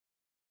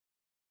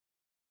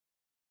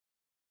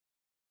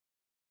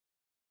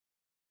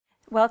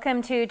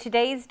Welcome to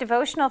today's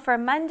devotional for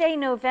Monday,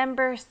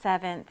 November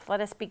 7th.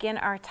 Let us begin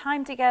our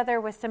time together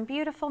with some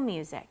beautiful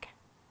music.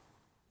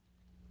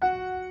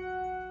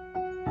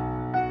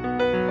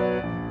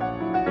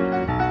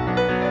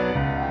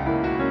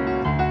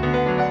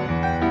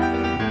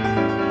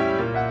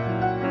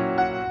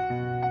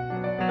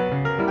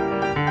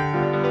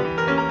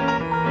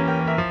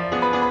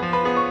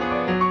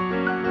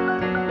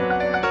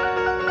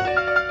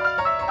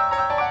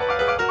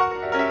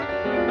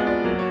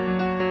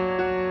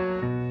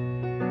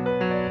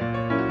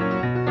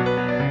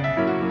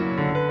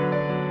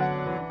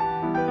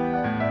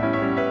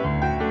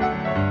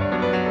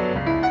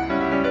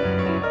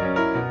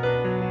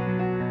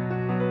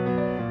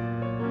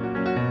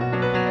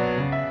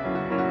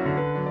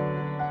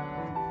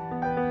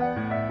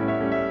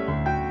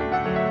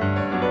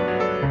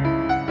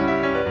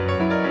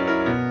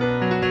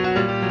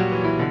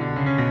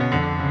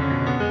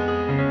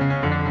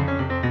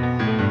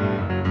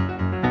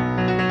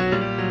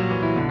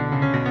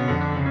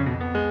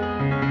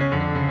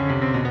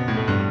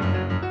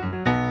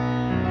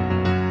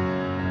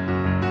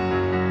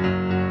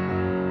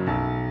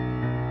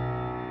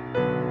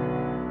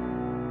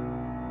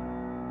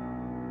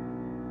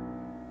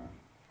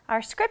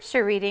 Our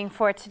scripture reading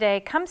for today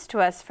comes to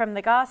us from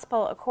the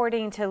Gospel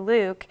according to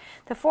Luke,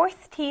 the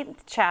 14th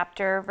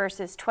chapter,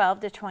 verses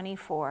 12 to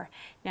 24.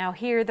 Now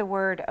hear the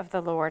word of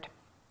the Lord.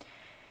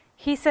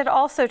 He said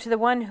also to the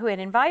one who had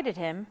invited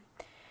him,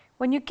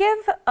 "When you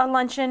give a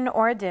luncheon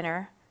or a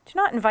dinner, do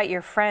not invite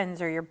your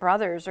friends or your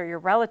brothers or your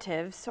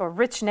relatives or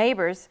rich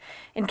neighbors,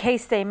 in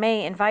case they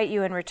may invite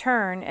you in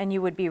return and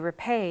you would be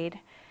repaid.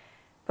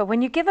 But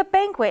when you give a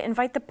banquet,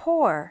 invite the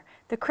poor,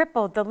 the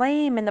crippled, the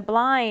lame, and the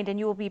blind, and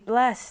you will be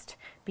blessed,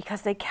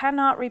 because they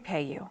cannot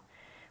repay you,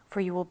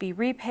 for you will be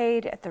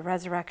repaid at the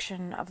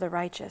resurrection of the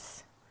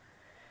righteous."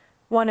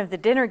 One of the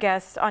dinner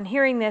guests, on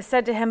hearing this,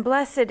 said to him,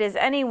 "Blessed is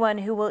anyone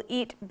who will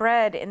eat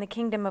bread in the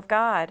kingdom of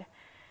God."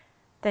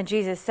 Then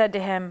Jesus said to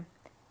him,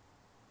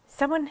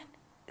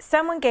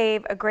 Someone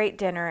gave a great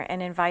dinner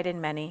and invited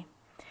many.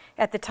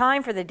 At the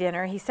time for the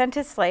dinner, he sent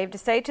his slave to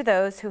say to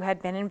those who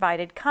had been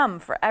invited, "Come,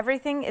 for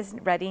everything is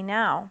ready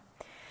now."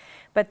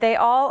 But they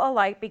all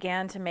alike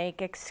began to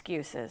make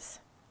excuses.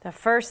 The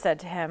first said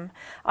to him,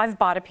 "I've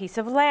bought a piece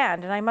of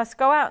land, and I must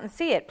go out and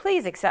see it.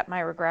 Please accept my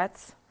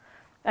regrets."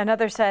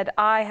 Another said,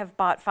 "I have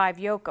bought 5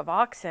 yoke of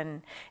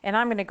oxen, and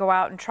I'm going to go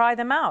out and try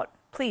them out.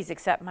 Please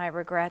accept my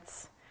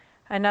regrets."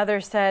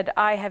 Another said,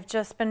 "I have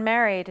just been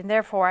married, and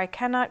therefore I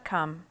cannot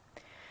come."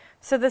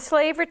 So the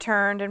slave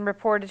returned and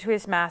reported to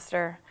his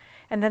master.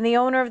 And then the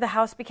owner of the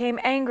house became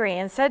angry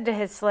and said to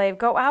his slave,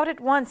 "Go out at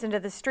once into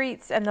the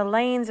streets and the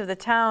lanes of the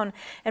town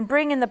and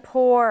bring in the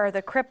poor,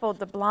 the crippled,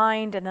 the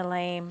blind, and the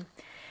lame."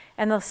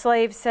 And the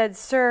slave said,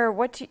 "Sir,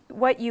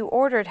 what you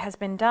ordered has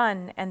been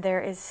done, and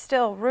there is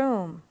still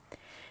room."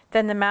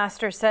 Then the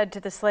master said to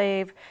the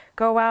slave,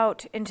 "Go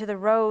out into the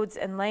roads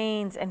and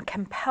lanes and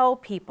compel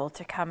people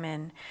to come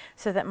in,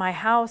 so that my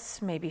house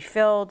may be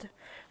filled.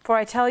 For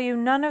I tell you,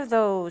 none of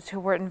those who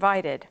were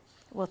invited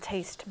will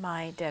taste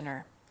my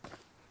dinner."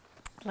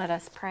 Let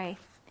us pray.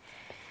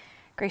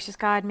 Gracious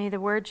God, may the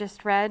word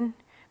just read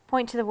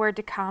point to the word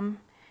to come,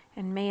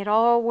 and may it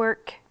all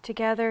work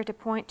together to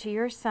point to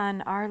your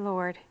Son, our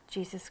Lord,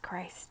 Jesus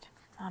Christ.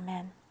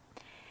 Amen.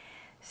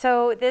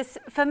 So this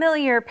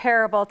familiar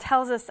parable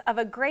tells us of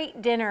a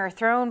great dinner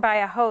thrown by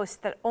a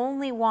host that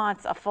only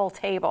wants a full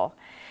table.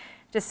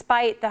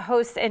 Despite the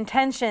host's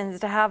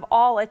intentions to have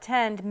all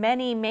attend,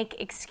 many make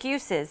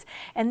excuses,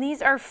 and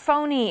these are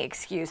phony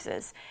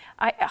excuses.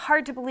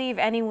 Hard to believe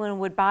anyone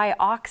would buy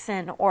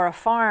oxen or a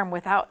farm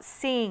without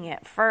seeing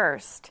it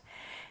first.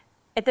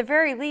 At the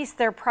very least,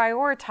 they're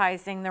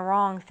prioritizing the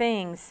wrong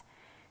things.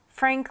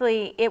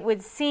 Frankly, it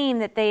would seem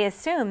that they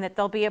assume that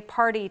there'll be a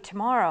party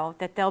tomorrow,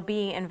 that they'll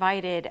be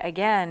invited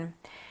again.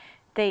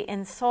 They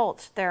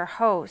insult their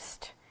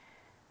host.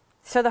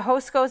 So the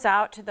host goes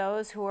out to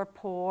those who are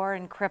poor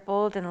and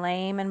crippled and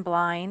lame and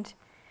blind.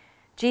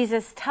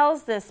 Jesus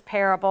tells this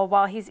parable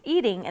while he's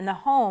eating in the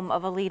home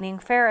of a leading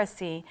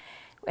Pharisee.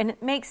 And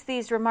it makes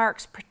these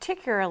remarks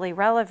particularly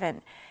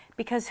relevant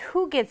because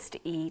who gets to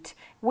eat,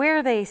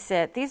 where they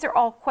sit, these are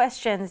all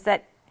questions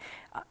that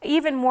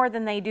even more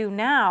than they do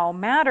now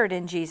mattered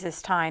in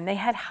Jesus' time. They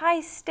had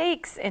high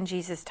stakes in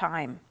Jesus'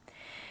 time.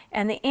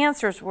 And the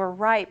answers were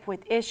ripe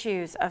with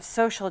issues of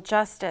social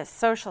justice,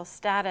 social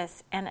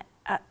status, and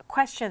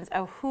questions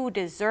of who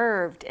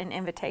deserved an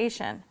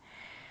invitation.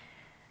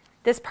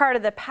 This part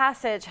of the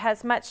passage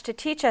has much to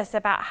teach us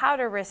about how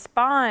to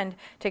respond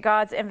to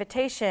God's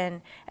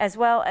invitation, as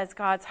well as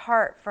God's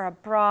heart for a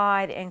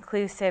broad,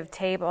 inclusive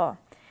table,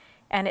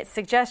 and its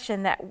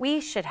suggestion that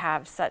we should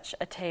have such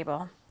a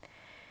table.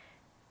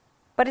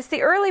 But it's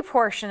the early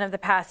portion of the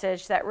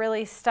passage that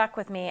really stuck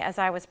with me as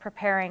I was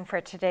preparing for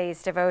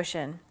today's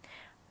devotion.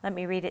 Let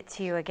me read it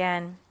to you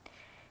again.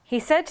 He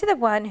said to the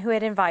one who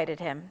had invited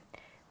him,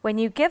 "When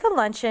you give a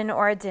luncheon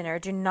or a dinner,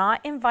 do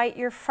not invite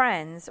your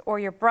friends or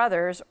your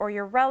brothers or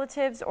your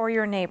relatives or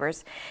your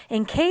neighbors,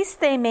 in case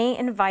they may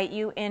invite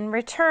you in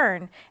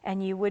return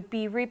and you would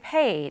be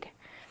repaid.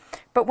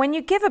 But when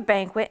you give a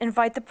banquet,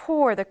 invite the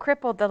poor, the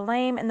crippled, the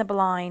lame, and the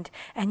blind,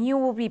 and you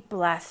will be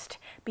blessed,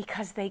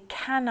 because they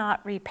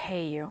cannot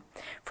repay you,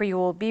 for you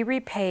will be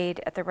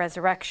repaid at the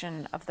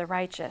resurrection of the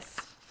righteous.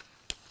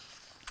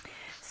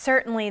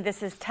 Certainly,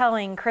 this is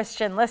telling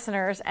Christian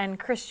listeners and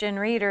Christian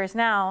readers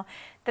now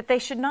that they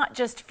should not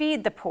just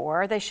feed the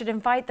poor, they should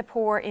invite the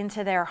poor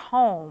into their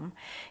home.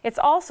 It's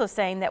also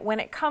saying that when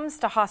it comes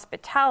to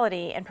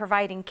hospitality and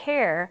providing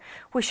care,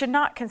 we should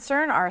not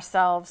concern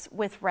ourselves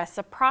with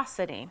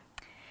reciprocity.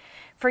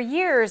 For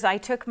years, I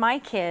took my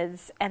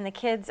kids and the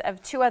kids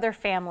of two other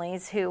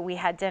families who we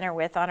had dinner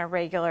with on a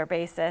regular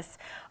basis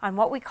on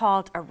what we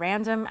called a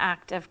random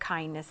act of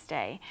kindness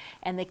day.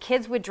 And the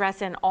kids would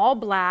dress in all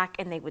black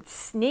and they would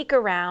sneak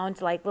around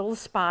like little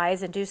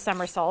spies and do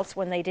somersaults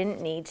when they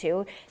didn't need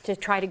to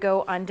try to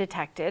go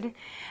undetected.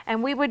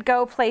 And we would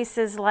go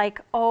places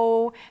like,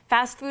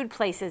 fast food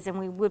places, and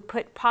we would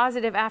put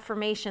positive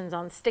affirmations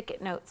on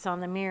stick-it notes on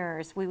the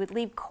mirrors. We would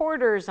leave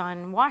quarters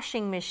on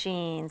washing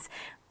machines,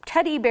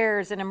 teddy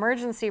bears in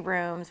emergency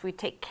rooms. We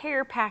take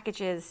care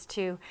packages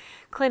to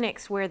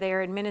clinics where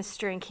they're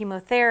administering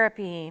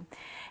chemotherapy.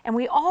 And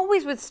we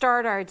always would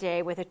start our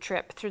day with a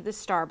trip through the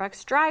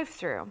Starbucks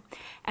drive-thru.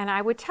 And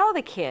I would tell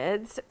the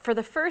kids, for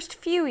the first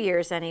few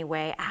years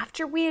anyway,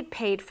 after we had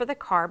paid for the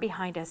car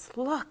behind us,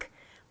 look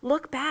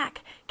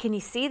back. Can you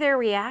see their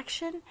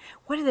reaction?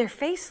 What did their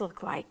face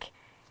look like?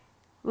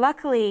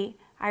 Luckily,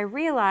 I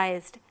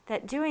realized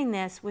that doing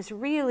this was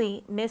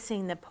really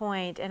missing the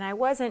point, and I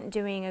wasn't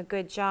doing a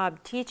good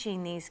job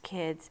teaching these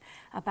kids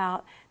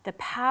about the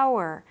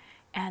power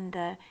and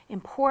the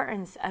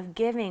importance of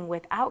giving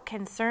without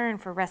concern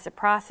for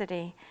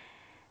reciprocity.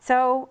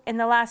 So in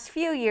the last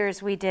few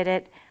years we did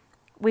it,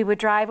 we would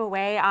drive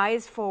away,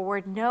 eyes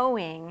forward,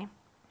 knowing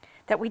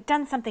that we'd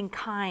done something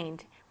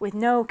kind with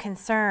no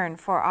concern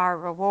for our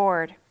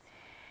reward.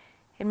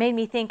 It made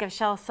me think of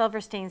Shel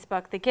Silverstein's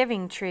book, The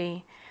Giving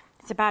Tree.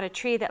 It's about a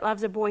tree that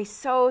loves a boy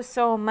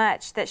so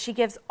much that she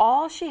gives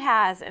all she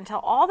has until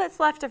all that's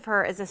left of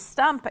her is a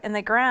stump in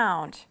the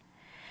ground.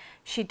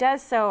 She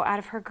does so out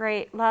of her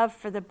great love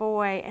for the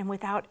boy and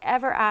without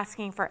ever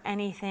asking for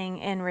anything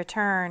in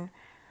return.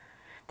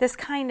 This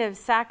kind of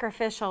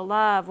sacrificial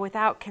love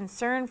without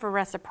concern for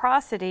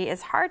reciprocity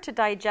is hard to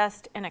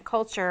digest in a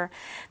culture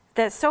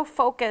that's so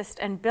focused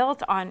and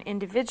built on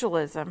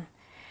individualism.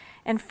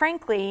 And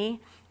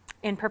frankly,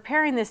 in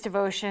preparing this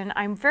devotion,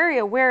 I'm very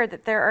aware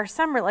that there are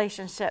some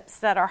relationships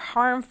that are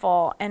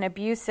harmful and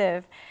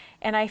abusive,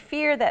 and I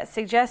fear that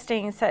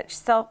suggesting such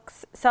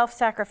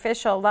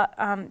self-sacrificial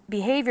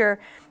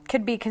behavior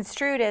could be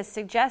construed as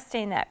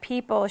suggesting that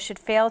people should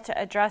fail to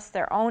address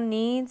their own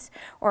needs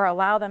or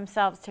allow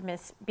themselves to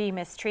be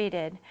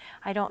mistreated.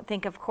 I don't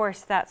think, of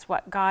course, that's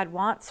what God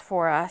wants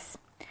for us.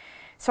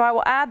 So I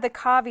will add the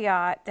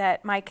caveat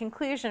that my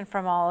conclusion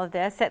from all of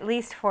this, at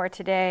least for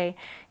today,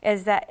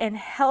 is that in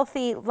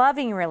healthy,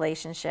 loving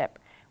relationship,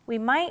 we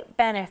might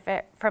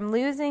benefit from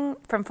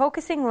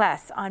focusing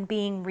less on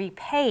being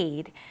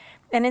repaid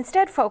and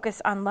instead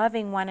focus on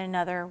loving one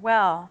another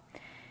well.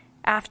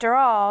 After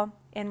all,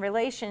 in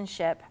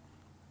relationship,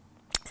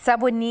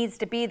 someone needs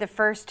to be the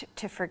first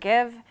to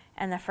forgive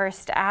and the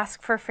first to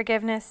ask for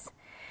forgiveness.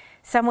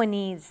 Someone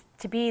needs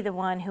to be the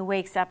one who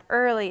wakes up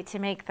early to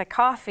make the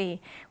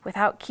coffee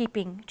without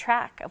keeping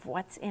track of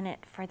what's in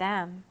it for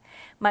them.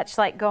 Much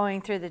like going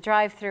through the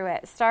drive-thru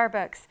at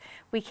Starbucks,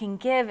 we can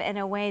give in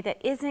a way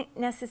that isn't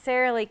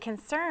necessarily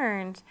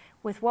concerned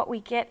with what we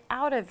get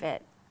out of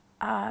it,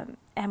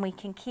 and we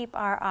can keep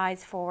our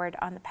eyes forward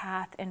on the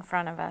path in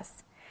front of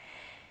us.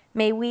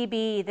 May we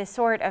be the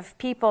sort of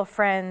people,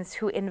 friends,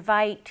 who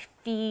invite,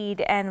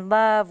 feed, and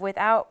love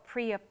without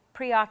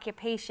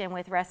preoccupation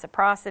with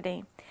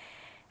reciprocity.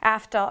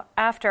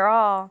 After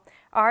all,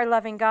 our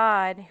loving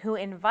God, who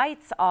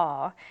invites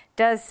all,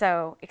 does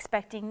so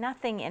expecting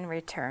nothing in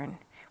return,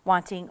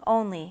 wanting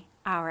only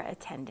our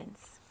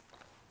attendance.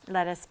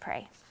 Let us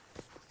pray.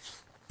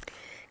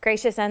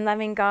 Gracious and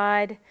loving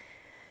God,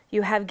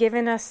 you have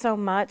given us so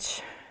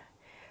much.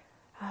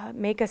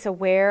 Make us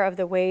aware of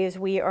the ways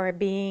we are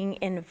being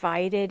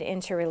invited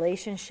into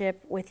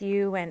relationship with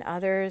you and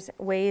others,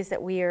 ways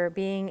that we are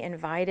being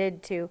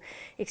invited to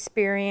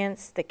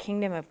experience the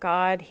kingdom of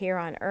God here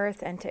on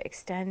earth and to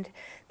extend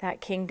that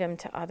kingdom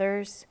to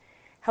others.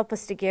 Help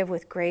us to give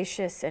with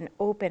gracious and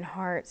open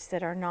hearts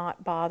that are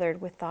not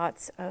bothered with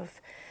thoughts of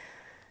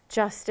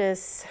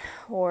justice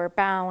or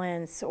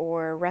balance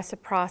or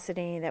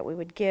reciprocity, that we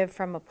would give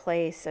from a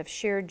place of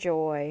sheer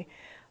joy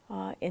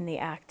in the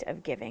act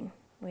of giving.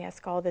 We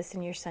ask all this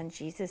in your Son,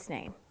 Jesus'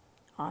 name.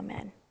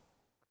 Amen.